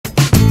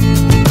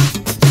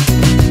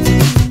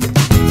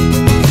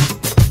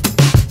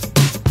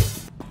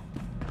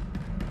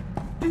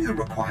you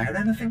require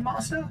anything,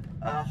 Master?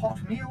 A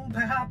hot meal,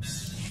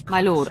 perhaps?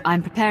 My lord,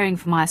 I'm preparing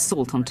for my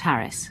assault on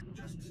Taris.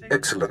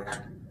 Excellent.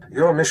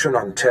 Your mission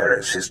on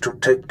Taris is to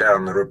take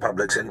down the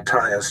Republic's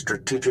entire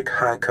strategic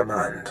high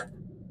command.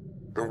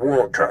 The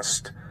War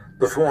Trust,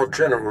 the 4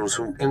 generals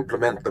who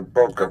implement the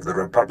bulk of the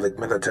Republic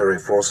military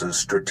force's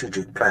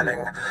strategic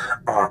planning,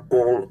 are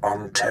all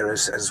on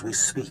Taris as we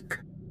speak.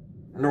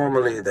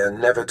 Normally, they're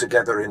never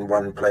together in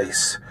one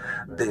place.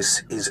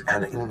 This is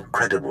an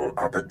incredible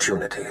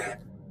opportunity.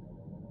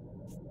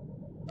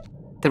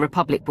 The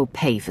Republic will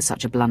pay for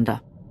such a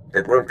blunder.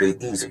 It won't be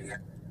easy.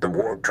 The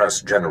War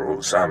Trust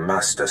generals are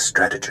master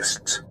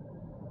strategists.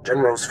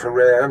 Generals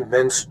Ferrer,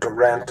 Mence,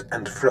 Durant,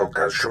 and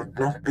Frelka should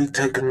not be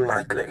taken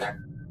lightly.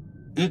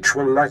 Each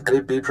will likely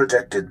be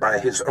protected by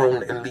his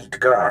own elite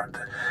guard,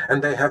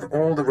 and they have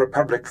all the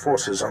Republic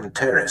forces on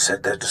Taris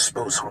at their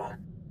disposal.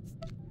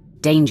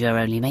 Danger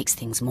only makes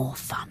things more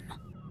fun.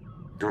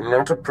 Do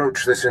not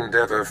approach this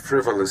endeavor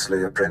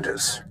frivolously,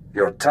 apprentice.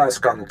 Your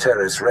task on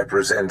Taris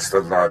represents the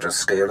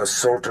largest-scale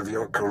assault of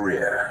your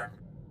career.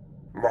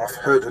 Moff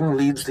Herden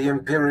leads the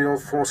Imperial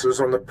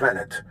forces on the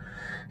planet.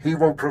 He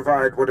will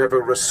provide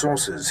whatever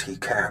resources he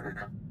can.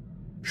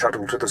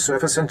 Shuttle to the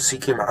surface and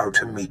seek him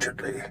out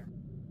immediately.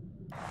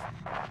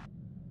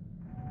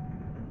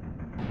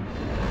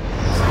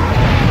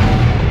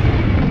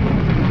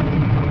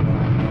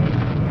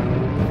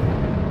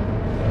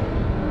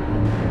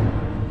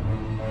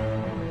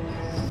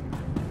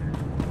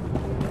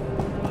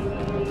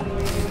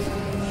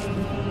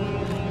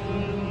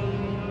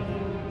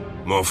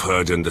 Moff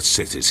Herden, the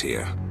Sith is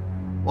here.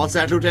 What's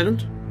that,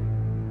 Lieutenant?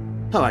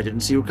 Oh, I didn't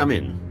see you come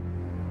in.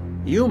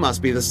 You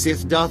must be the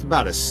Sith Darth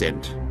Barris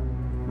sent.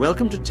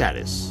 Welcome to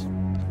Taris.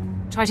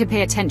 Try to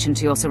pay attention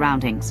to your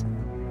surroundings.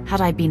 Had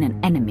I been an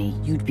enemy,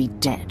 you'd be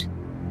dead.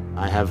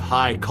 I have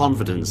high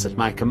confidence that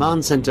my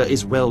command center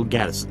is well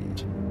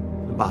garrisoned.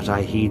 But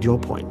I heed your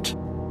point.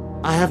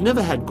 I have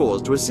never had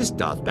cause to assist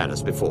Darth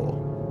Barris before,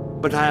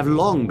 but I have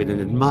long been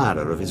an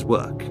admirer of his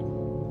work.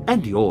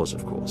 And yours,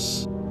 of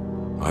course.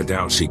 I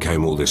doubt she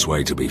came all this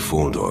way to be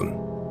fawned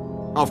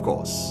on. Of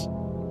course.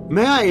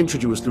 May I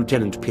introduce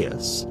Lieutenant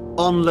Pierce,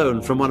 on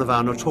loan from one of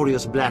our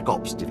notorious Black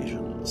Ops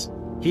divisions.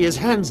 He is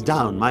hands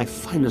down my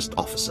finest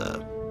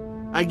officer.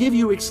 I give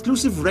you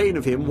exclusive reign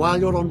of him while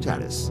you're on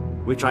Taris,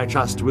 which I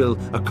trust will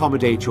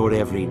accommodate your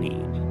every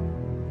need.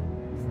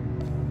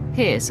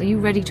 Pierce, are you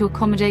ready to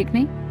accommodate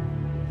me?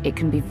 It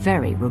can be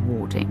very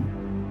rewarding.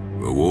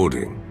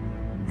 Rewarding?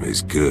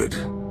 Is good.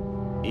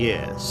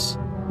 Yes.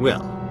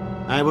 Well,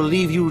 I will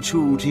leave you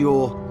two to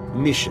your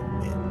mission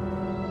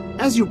then.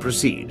 As you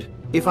proceed,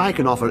 if I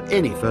can offer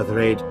any further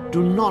aid,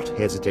 do not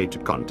hesitate to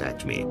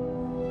contact me.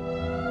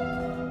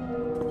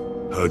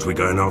 Heard we're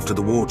going after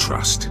the War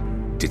Trust.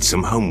 Did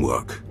some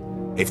homework.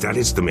 If that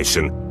is the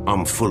mission,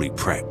 I'm fully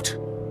prepped.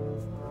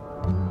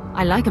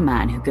 I like a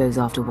man who goes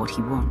after what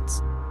he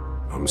wants.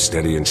 I'm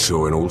steady and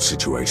sure in all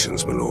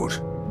situations, my lord.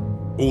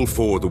 All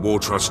 4 of the War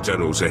Trust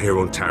generals are here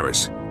on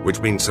Taris, which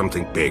means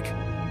something big.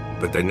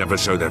 But they never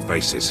show their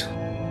faces.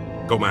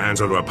 Got my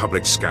hands on a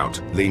Republic scout,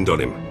 leaned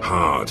on him,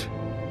 hard.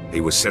 He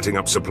was setting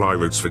up supply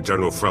routes for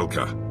General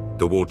Frelka,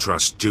 the War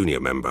Trust junior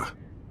member.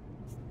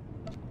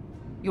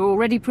 You're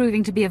already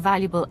proving to be a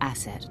valuable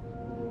asset.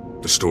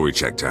 The story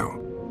checked out.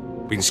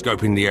 Been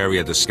scoping the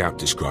area the scout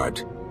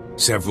described.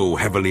 Several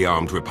heavily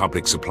armed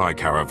Republic supply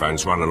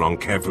caravans run along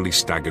carefully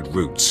staggered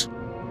routes.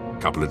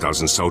 Couple of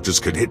dozen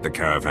soldiers could hit the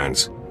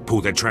caravans,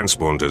 pull their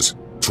transponders,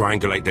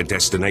 triangulate their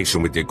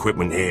destination with the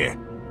equipment here.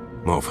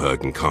 Moff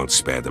Herden can't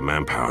spare the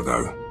manpower,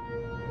 though.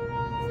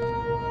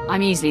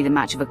 I'm easily the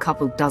match of a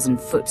couple dozen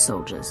foot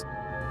soldiers.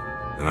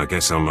 And I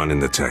guess I'm running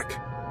the tech.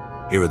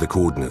 Here are the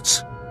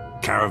coordinates.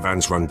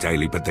 Caravans run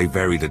daily, but they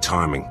vary the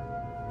timing.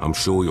 I'm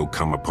sure you'll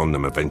come upon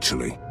them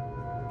eventually.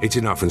 Hit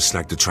enough and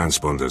snag the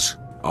transponders.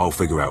 I'll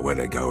figure out where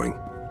they're going.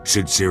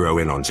 Should zero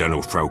in on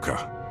General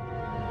Frelka.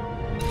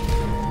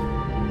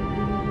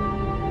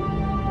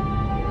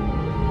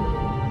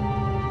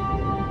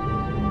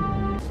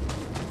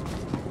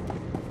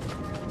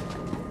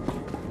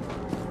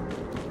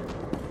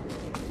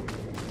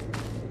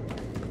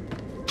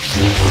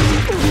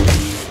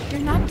 You're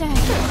not dead.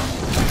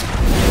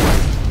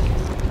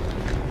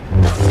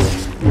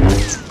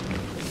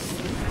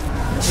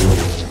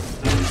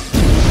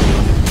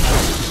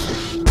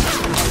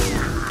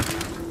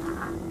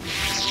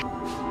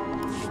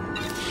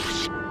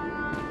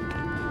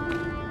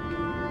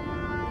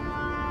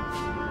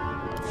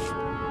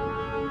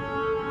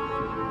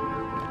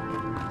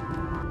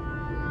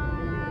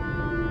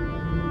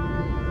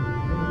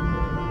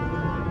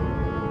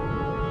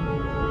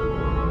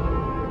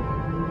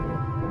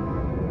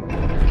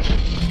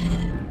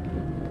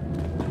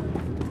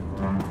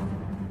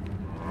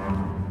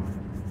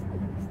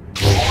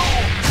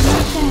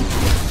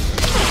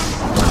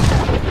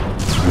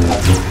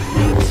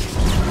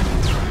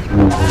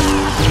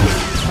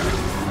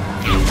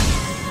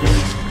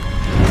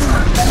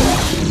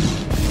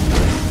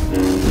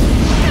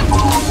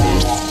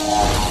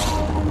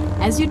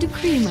 As you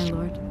decree, my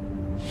lord.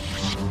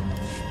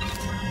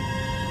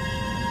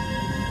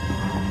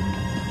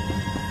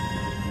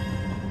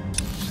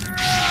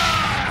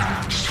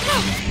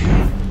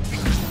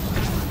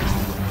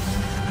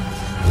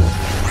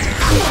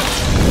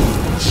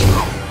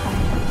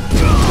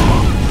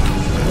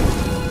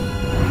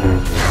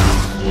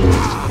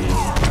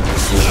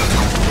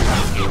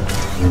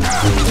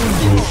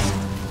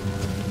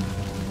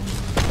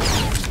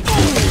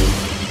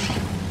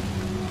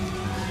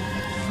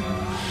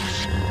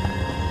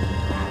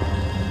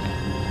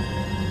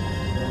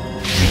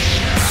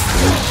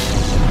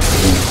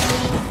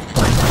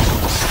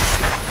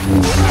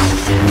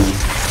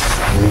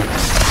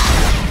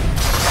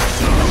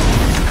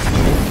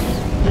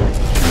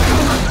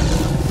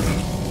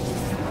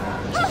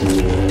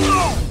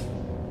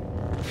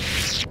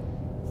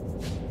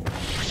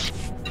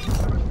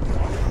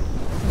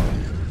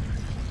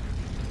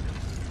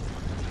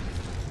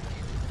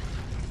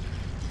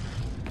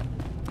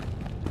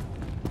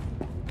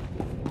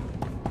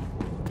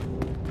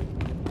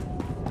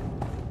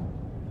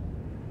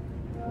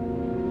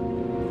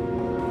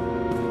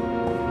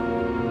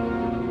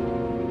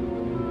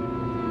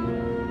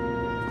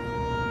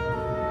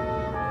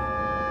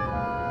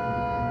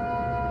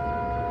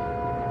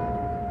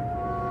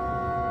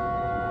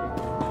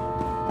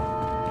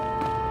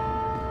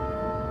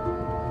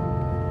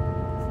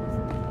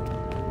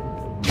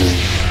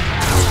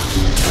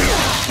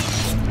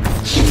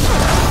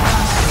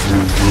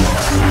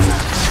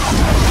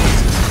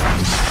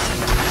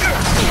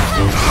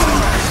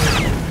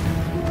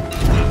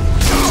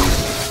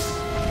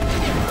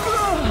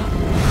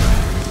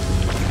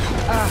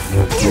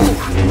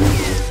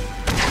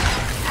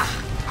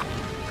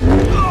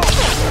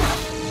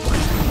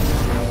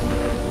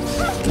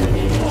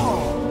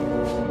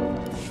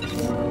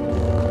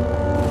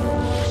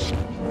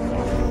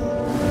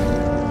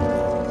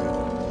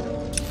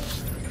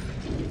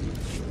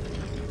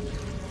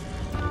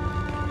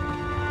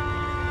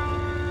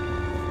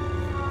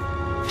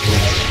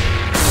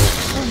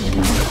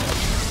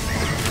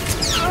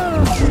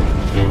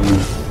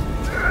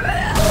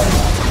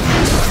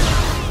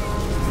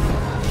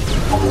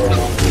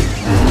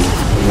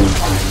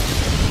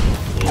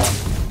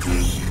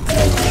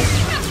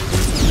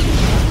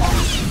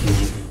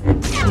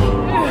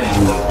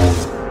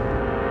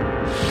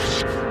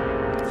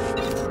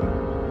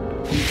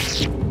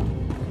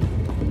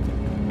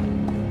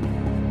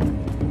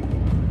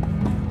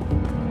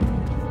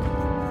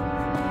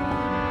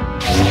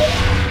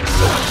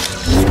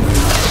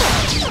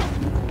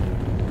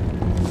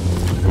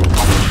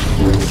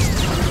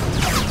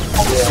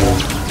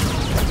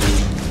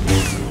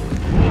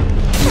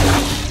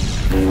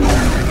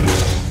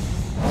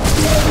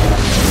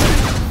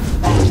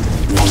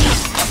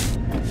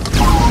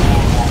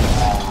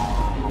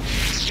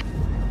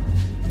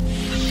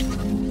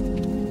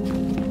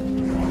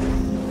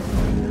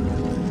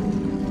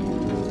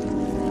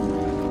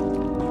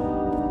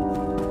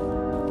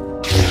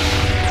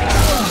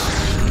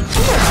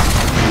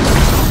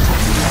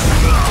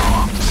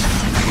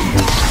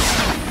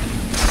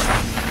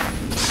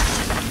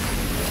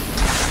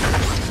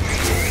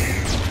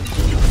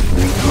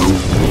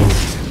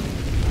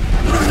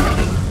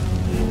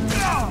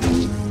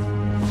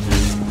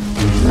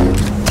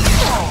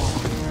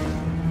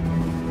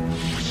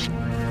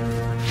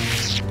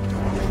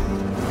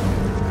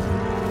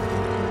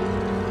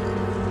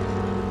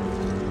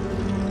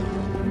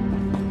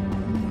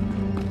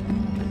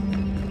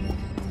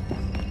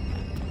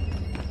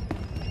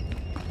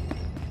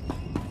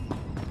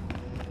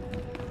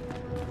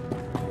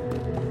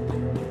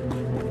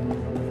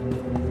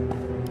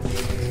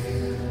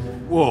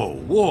 Whoa,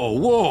 whoa,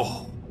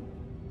 whoa!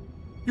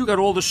 You got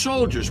all the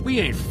soldiers.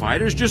 We ain't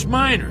fighters, just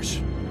miners.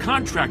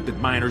 Contracted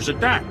miners at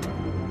that.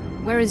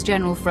 Where is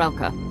General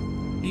Frelka?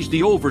 He's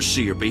the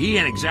overseer, but he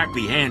ain't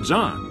exactly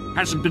hands-on.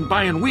 Hasn't been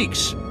by in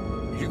weeks.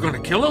 You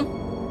gonna kill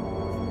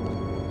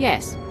him?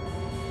 Yes.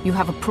 You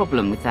have a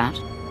problem with that?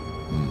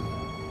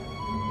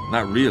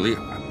 Not really.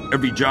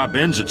 Every job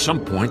ends at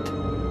some point.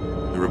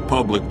 The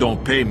Republic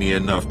don't pay me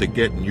enough to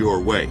get in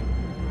your way.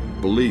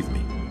 Believe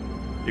me.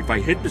 If I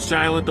hit the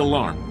silent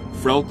alarm,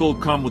 Frelka will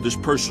come with his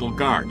personal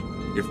guard.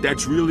 If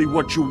that's really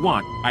what you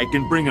want, I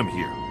can bring him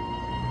here.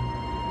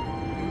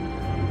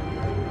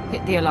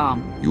 Hit the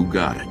alarm. You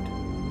got it.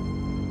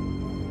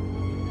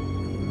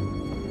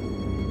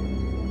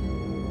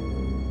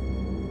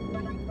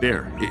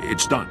 There,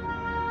 it's done.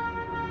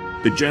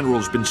 The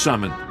General's been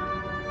summoned.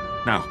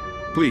 Now,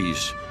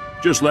 please,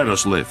 just let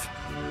us live.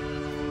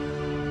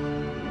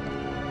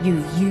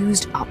 You've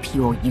used up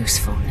your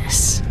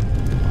usefulness.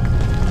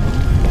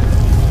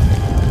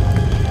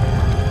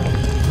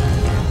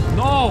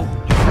 No!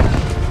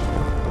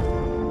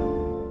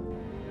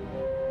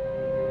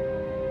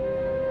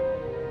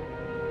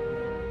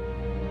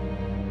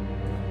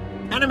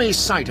 Enemy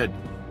sighted.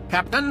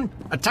 Captain,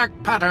 attack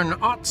pattern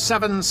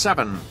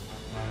 077.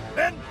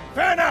 Then,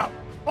 fan out!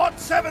 On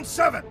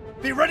 7-7!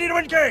 Be ready to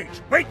engage!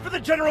 Wait for the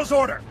General's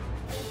order!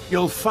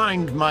 You'll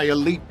find my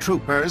elite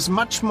troopers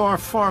much more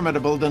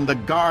formidable than the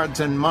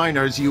guards and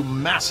miners you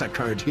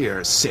massacred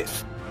here,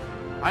 Sith.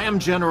 I am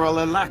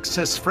General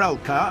Alexis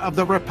Frelka of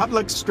the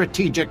Republic's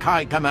Strategic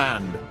High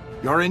Command.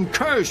 Your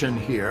incursion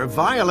here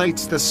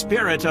violates the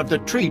spirit of the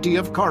Treaty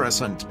of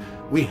Coruscant.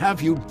 We have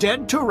you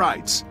dead to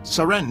rights.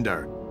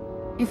 Surrender.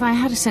 If I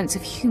had a sense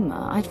of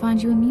humor, I'd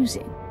find you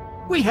amusing.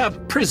 We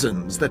have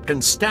prisons that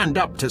can stand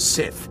up to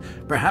Sith.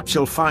 Perhaps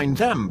you'll find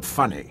them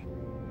funny.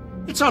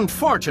 It's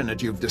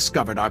unfortunate you've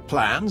discovered our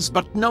plans,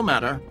 but no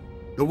matter.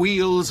 The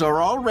wheels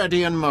are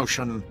already in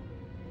motion.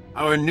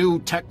 Our new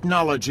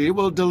technology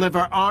will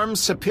deliver armed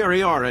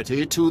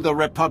superiority to the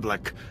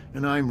Republic,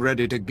 and I'm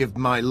ready to give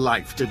my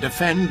life to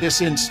defend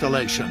this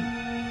installation.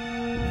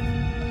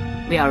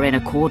 We are in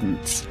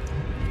accordance.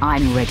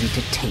 I'm ready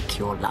to take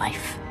your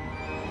life.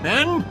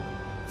 Men,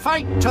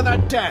 Fight to the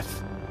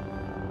death!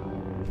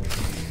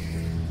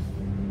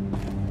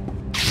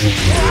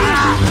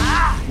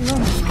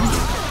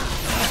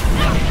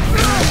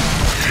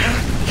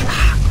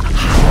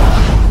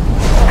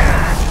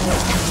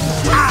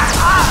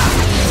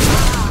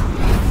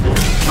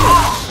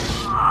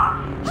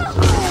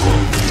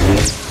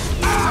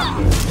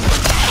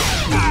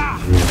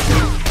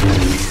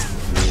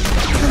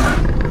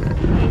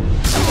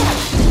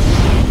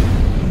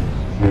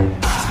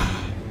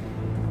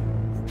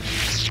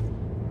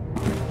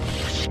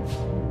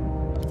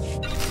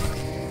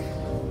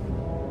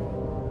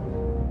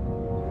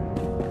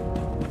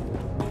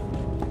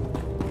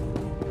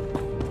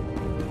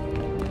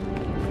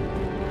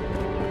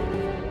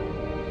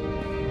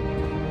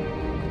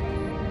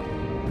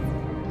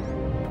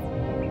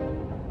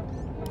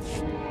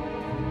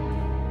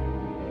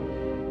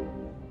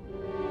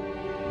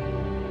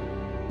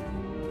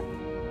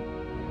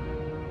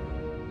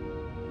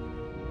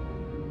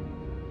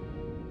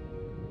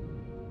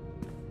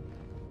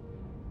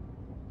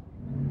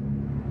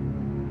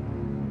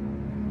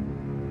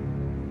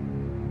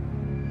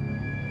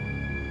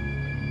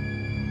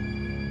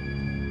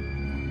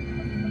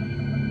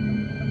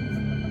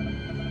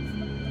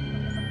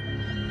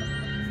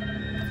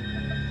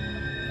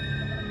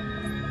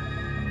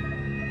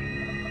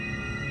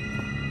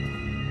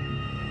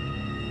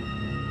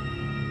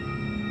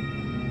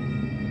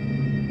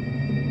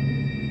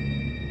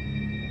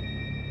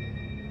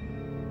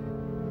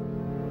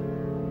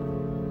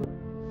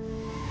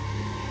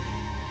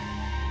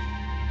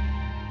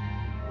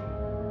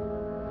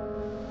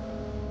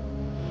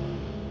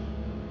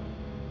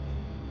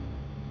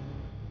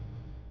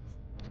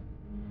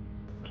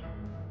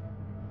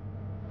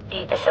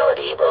 The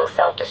facility will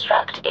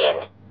self-destruct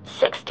in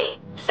 60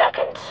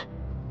 seconds.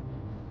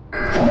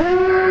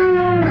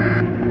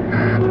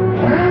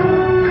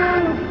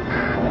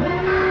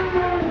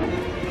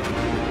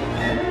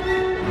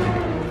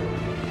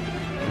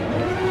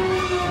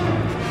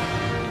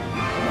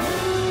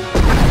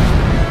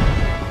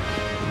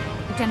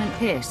 Lieutenant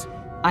Pierce,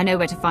 I know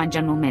where to find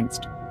General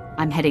Minst.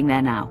 I'm heading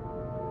there now.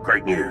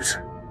 Great news.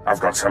 I've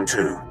got some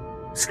too.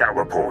 Scout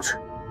report.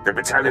 The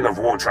battalion of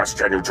War Trust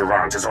General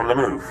Durant is on the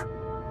move.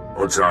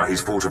 Odds are he's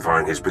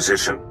fortifying his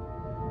position.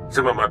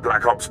 Some of my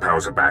Black Ops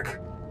pals are back.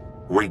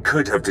 We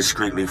could have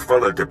discreetly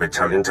followed the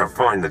battalion to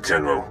find the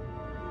General.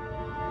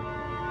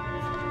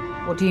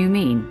 What do you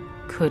mean,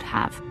 could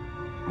have?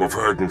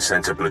 Morfherden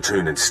sent a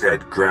platoon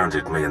instead,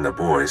 grounded me and the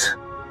boys.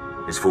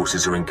 His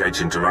forces are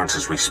engaging Durant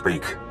as we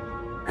speak.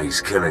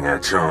 He's killing our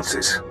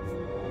chances.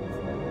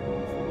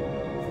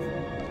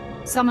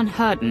 Summon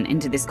Herden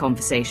into this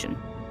conversation.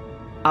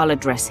 I'll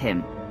address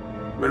him.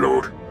 My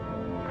lord.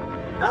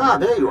 Ah,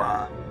 there you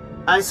are.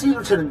 I see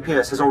Lieutenant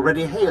Pierce has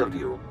already hailed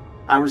you.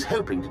 I was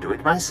hoping to do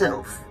it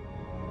myself.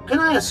 Can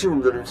I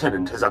assume the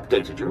Lieutenant has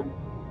updated you?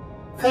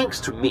 Thanks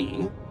to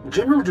me,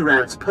 General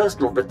Durant's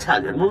personal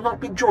battalion will not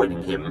be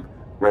joining him,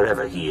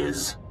 wherever he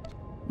is.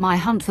 My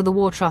hunt for the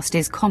War Trust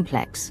is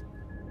complex.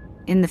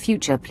 In the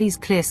future, please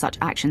clear such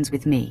actions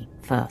with me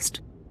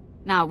first.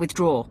 Now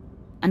withdraw,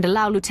 and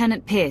allow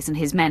Lieutenant Pierce and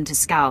his men to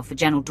scour for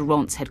General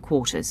Durant's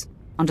headquarters.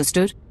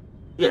 Understood?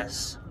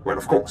 Yes, well,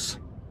 of course.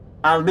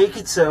 I'll make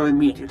it so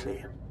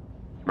immediately.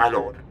 My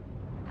lord.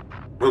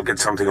 We'll get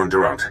something on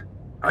Durant.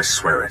 I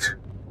swear it.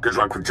 Good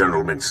luck with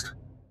General Minst.